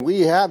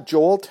We have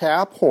Joel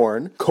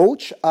Taphorn,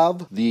 coach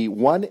of the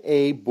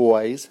 1A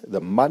boys,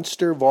 the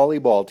Muenster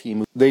Volleyball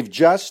team. They've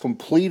just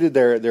completed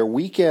their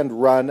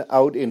weekend run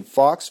out in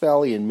Fox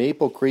Valley and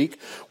Maple Creek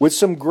with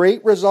some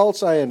great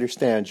results, I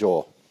understand,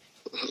 Joel.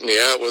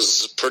 Yeah, it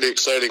was a pretty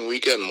exciting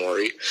weekend,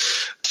 Maury.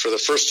 For the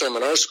first time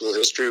in our school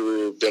history,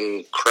 we've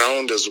been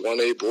crowned as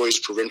 1A boys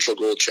provincial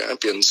gold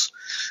champions.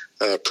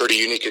 A pretty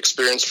unique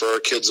experience for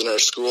our kids in our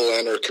school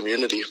and our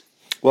community.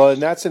 Well,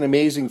 and that's an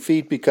amazing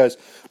feat because,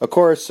 of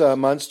course,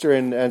 Muenster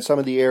and some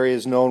of the area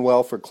is known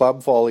well for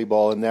club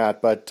volleyball and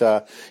that. But,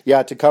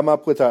 to come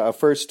up with a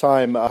first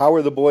time, how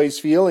are the boys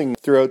feeling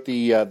throughout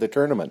the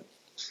tournament?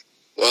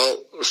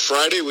 Well,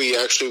 Friday we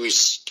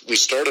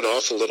started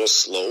off a little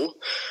slow.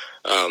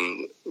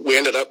 We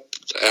ended up,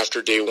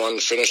 after day one,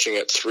 finishing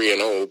at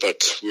 3-0,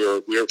 but we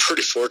were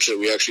pretty fortunate.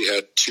 We actually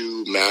had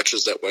two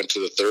matches that went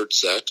to the third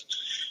set.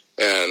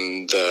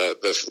 And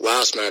the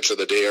last match of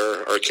the day,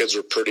 our kids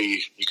were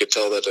pretty. You could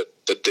tell that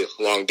the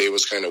long day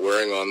was kind of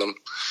wearing on them.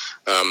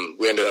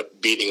 We ended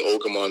up beating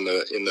Oakham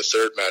in the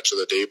third match of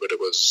the day, but it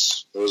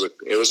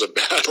was a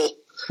battle.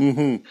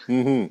 Mm-hmm.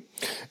 Mm-hmm.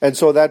 And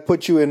so that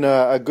put you in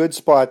a good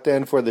spot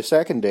then for the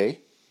second day.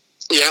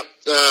 Yeah.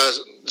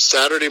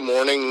 Saturday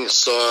morning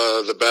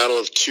saw the battle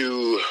of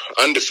two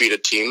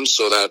undefeated teams,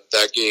 so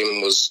that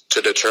game was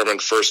to determine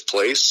first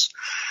place.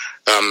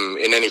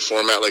 In any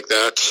format like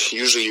that,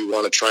 usually you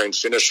want to try and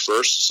finish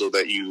first so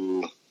that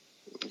you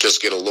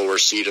just get a lower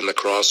seed in the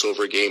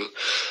crossover game.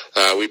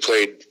 We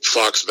played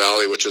Fox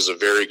Valley, which is a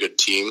very good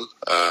team,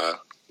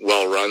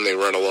 well run. They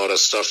run a lot of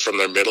stuff from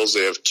their middles.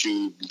 They have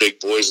two big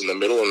boys in the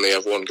middle, and they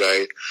have one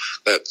guy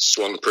that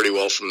swung pretty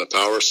well from the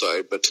power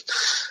side. But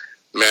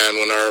man,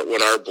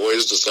 when our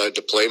boys decided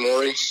to play,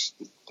 Maury,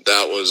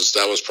 that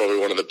was probably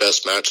one of the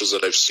best matches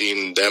that I've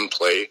seen them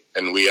play,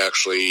 and we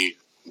actually.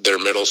 Their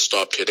middle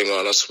stopped hitting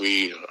on us.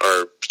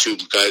 Our two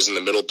guys in the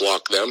middle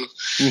blocked them,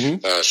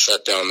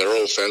 shut down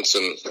their offense,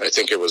 and I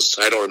think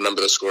I don't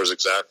remember the scores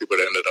exactly, but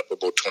it ended up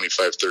about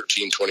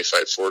 25-13,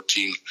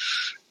 25-14.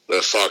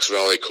 The Fox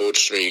Valley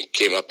coach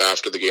came up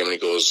after the game and he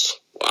goes,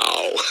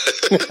 wow.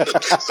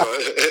 So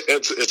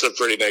it's a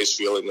pretty nice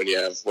feeling when you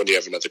have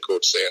another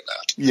coach saying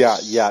that.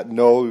 Yeah,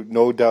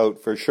 no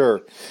doubt for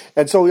sure.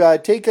 And so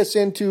take us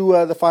into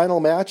the final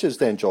matches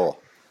then, Joel.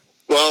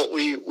 Well,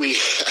 we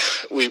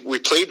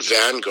played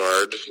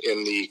Vanguard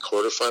in the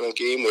quarterfinal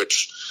game,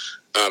 which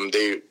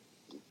they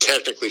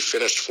technically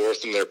finished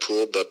fourth in their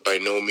pool, but by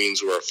no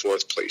means were a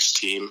fourth place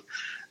team.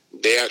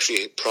 They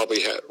actually probably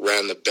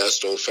ran the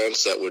best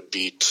offense that would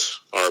beat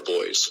our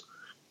boys,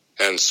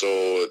 and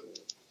so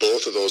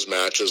both of those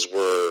matches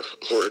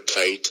were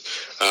tight.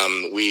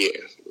 We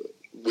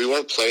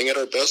weren't playing at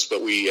our best,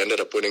 but we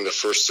ended up winning the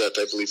first set.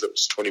 I believe it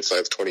was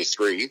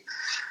 25-23.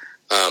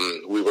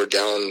 We were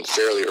down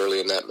fairly early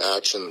in that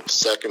match, and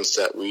second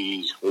set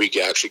we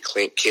actually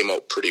came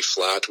out pretty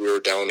flat. We were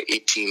down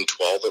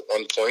 18-12 at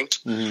one point.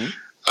 Mm-hmm.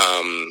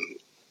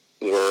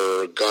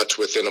 Got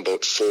to within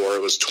about 4.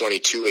 It was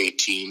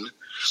 22-18.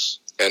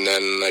 And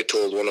then I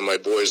told one of my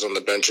boys on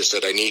the bench, I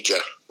said, I need you.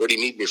 What do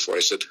you need me for? I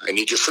said, I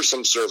need you for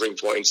some serving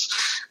points.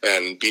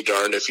 And be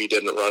darned if he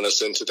didn't run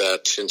us into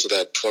that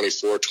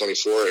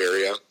 24-24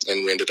 area.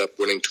 And we ended up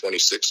winning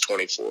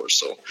 26-24.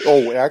 So.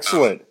 Oh,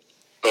 excellent.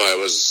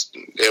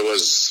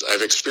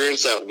 I've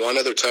experienced that one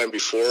other time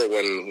before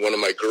when one of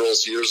my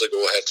girls years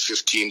ago had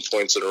 15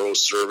 points in a row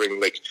serving.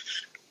 Like,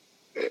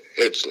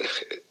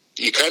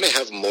 you kind of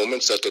have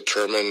moments that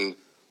determine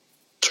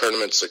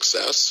tournament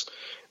success.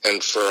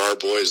 And for our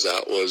boys,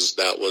 that was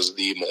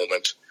the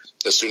moment.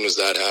 As soon as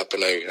that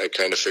happened, I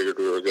kind of figured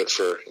we were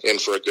in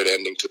for a good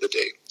ending to the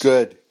day.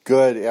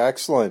 Good,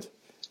 excellent.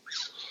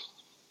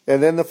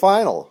 And then the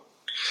final.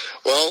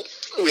 Well,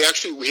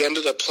 we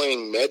ended up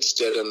playing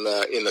Medsted in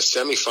the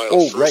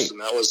semifinal first, right.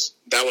 And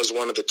that was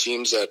one of the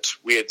teams that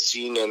we had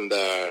seen, and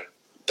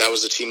that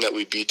was the team that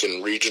we beat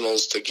in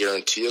regionals to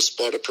guarantee a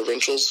spot at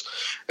provincials,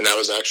 and that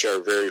was actually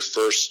our very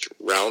first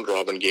round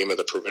robin game of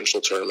the provincial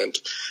tournament.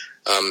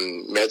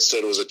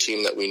 Medsted was a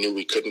team that we knew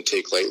we couldn't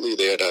take lightly.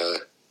 They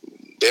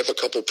have a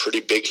couple pretty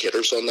big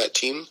hitters on that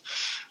team.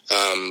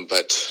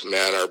 But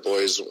man, our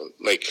boys,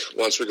 like,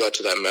 once we got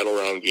to that medal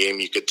round game,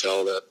 you could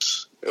tell that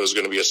it was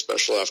going to be a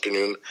special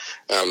afternoon.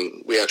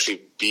 We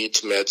actually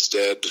beat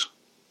Medsted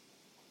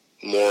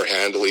more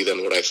handily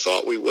than what I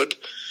thought we would.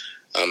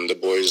 The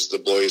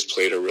boys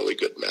played a really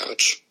good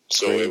match.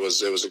 So great. It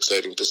was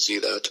exciting to see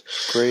that.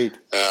 Great.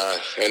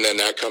 And then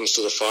that comes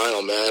to the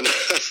final, man.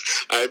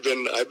 I've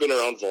been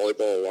around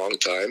volleyball a long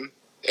time,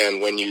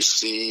 and when you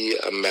see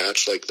a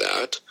match like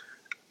that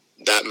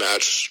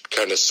match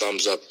kind of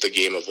sums up the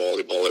game of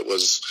volleyball. It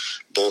was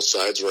both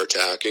sides were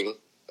attacking.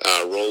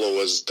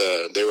 Rollo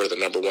they were the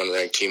number 1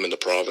 ranked team in the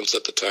province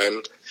at the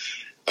time.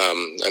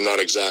 I'm not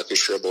exactly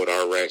sure about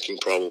our ranking,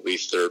 probably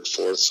 3rd,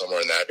 4th,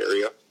 somewhere in that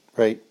area.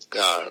 Right.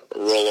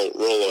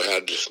 Rollo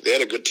had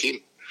a good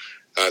team.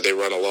 They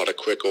run a lot of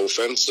quick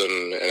offense,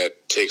 and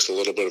it takes a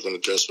little bit of an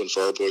adjustment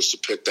for our boys to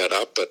pick that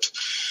up. But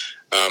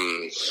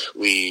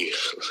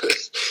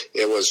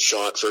It was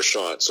shot for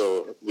shot.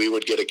 So we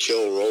would get a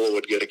kill, Rollo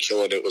would get a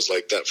kill, and it was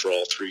like that for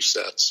all 3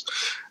 sets.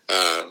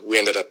 We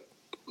ended up,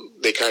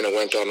 they kind of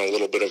went on a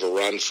little bit of a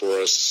run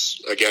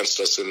against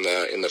us in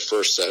the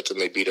first set, and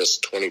they beat us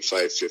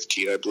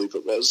 25-15, I believe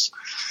it was.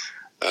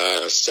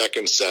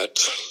 Second set,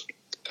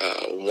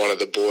 one of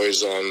the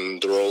boys on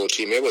the Rollo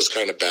team, it was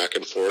kind of back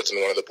and forth, and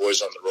one of the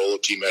boys on the Rollo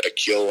team had a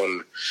kill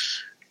and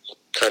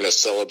kind of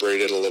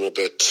celebrated a little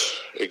bit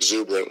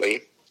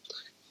exuberantly.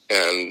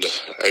 And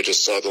I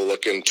just saw the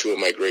look in 2 of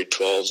my grade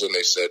 12s, and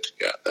they said,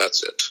 yeah,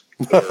 that's it.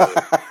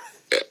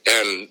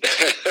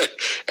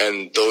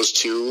 And those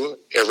 2,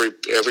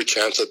 every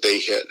chance that they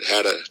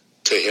had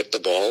to hit the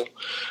ball,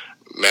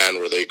 man,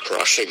 were they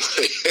crushing.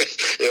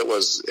 It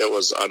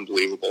was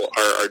unbelievable.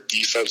 Our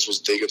defense was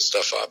digging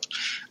stuff up.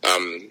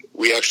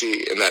 We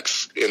actually, in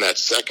that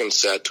second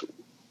set,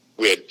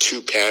 we had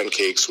 2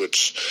 pancakes,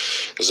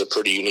 which is a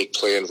pretty unique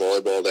play in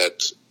volleyball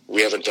that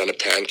we haven't done a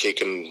pancake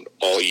in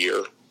all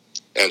year.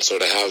 And so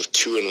to have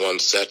 2 in one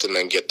set and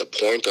then get the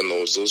point on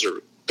those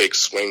are big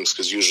swings,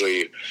 because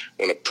usually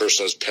when a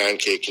person is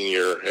pancaking,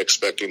 you're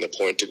expecting the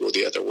point to go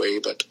the other way.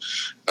 But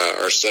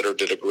our setter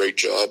did a great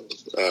job.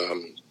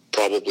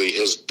 Probably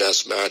his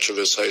best match of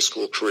his high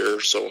school career.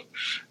 So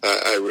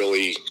I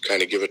really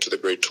kind of give it to the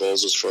grade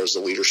 12s as far as the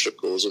leadership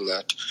goes in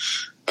that.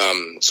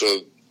 So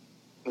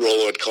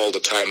Rollo had called a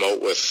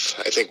timeout with,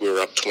 I think we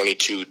were up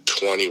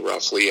 22-20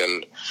 roughly,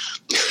 and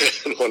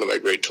one of my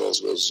grade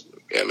 12s goes,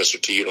 yeah,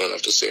 Mr. T, you don't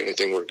have to say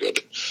anything. We're good.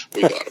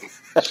 We got him.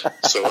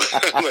 So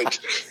I'm like,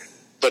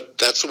 but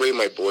that's the way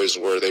my boys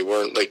were. They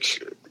weren't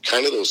like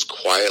kind of those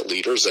quiet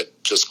leaders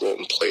that just go out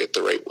and play it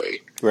the right way.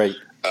 Right.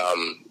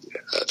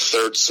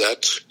 Third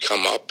set,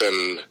 come up,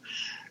 and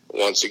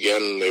once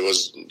again, it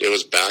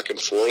was back and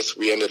forth.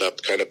 We ended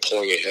up kind of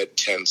pulling ahead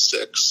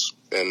 10-6,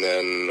 and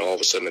then all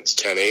of a sudden it's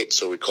 10-8,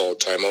 so we call a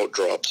timeout,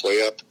 draw a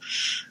play up.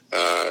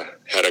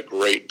 Had a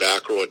great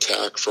back row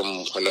attack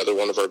from another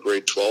one of our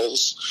grade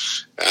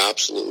 12s.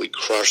 Absolutely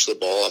crushed the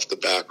ball off the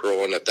back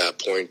row, and at that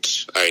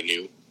point, I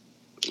knew.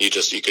 You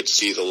could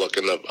see the look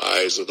in the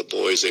eyes of the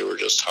boys. They were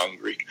just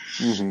hungry.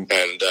 Mm-hmm.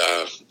 And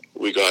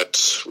we got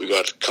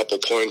a couple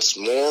points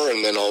more,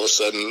 and then all of a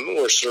sudden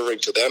we're serving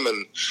to them,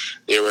 and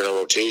they were in a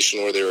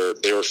rotation where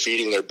they were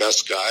feeding their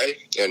best guy,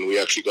 and we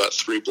actually got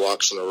 3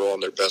 blocks in a row on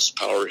their best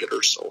power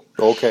hitter. So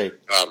okay,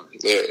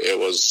 it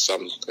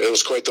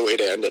was quite the way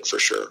to end it for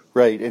sure.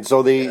 Right, and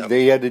so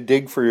they had to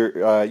dig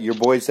for your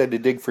boys had to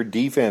dig for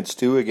defense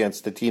too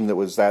against a team that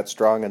was that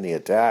strong in the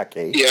attack.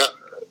 Eh? Yeah.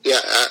 Yeah,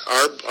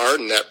 our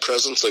net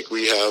presence, like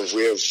we have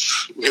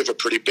a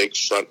pretty big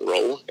front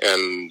row,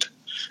 and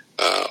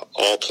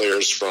all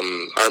players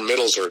from our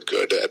middles are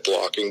good at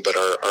blocking, but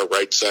our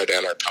right side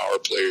and our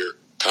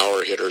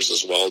power hitters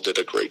as well did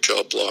a great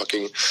job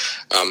blocking.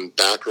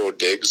 Back row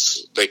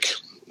digs, like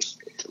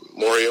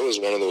Morio is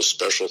one of those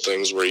special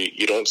things where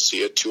you don't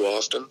see it too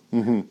often,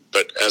 mm-hmm.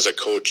 but as a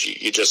coach,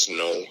 you just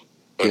know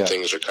when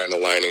things are kind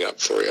of lining up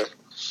for you.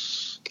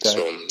 So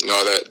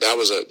no, that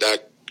was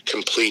that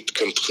complete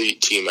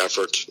team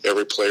effort.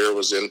 Every player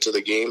was into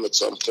the game at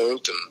some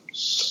point, and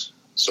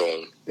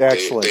so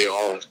they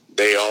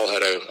all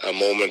had a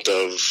moment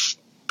of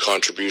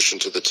contribution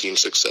to the team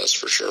success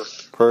for sure.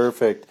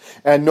 Perfect.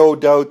 And no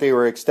doubt they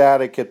were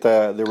ecstatic at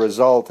the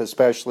result,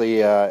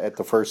 especially at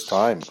the first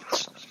time.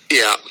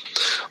 Yeah.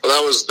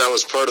 Well, that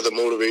was part of the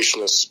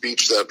motivational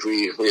speech that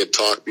we had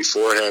talked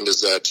beforehand,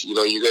 is that,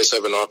 you guys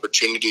have an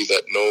opportunity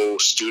that no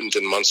student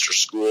in Muenster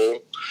school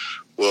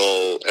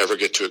will ever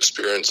get to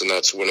experience, and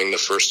that's winning the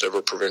first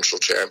ever provincial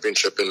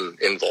championship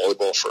in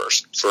volleyball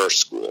for our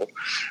school.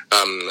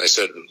 I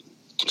said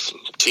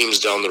teams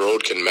down the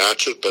road can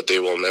match it, but they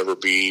will never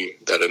be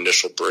that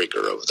initial breaker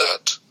of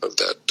that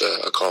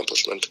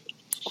accomplishment.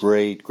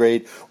 Great.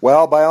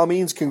 Well, by all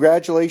means,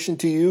 congratulations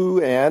to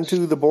you and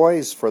to the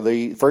boys for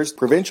the first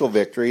provincial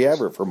victory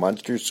ever for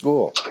Muenster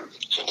School.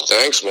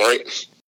 Thanks, Maury.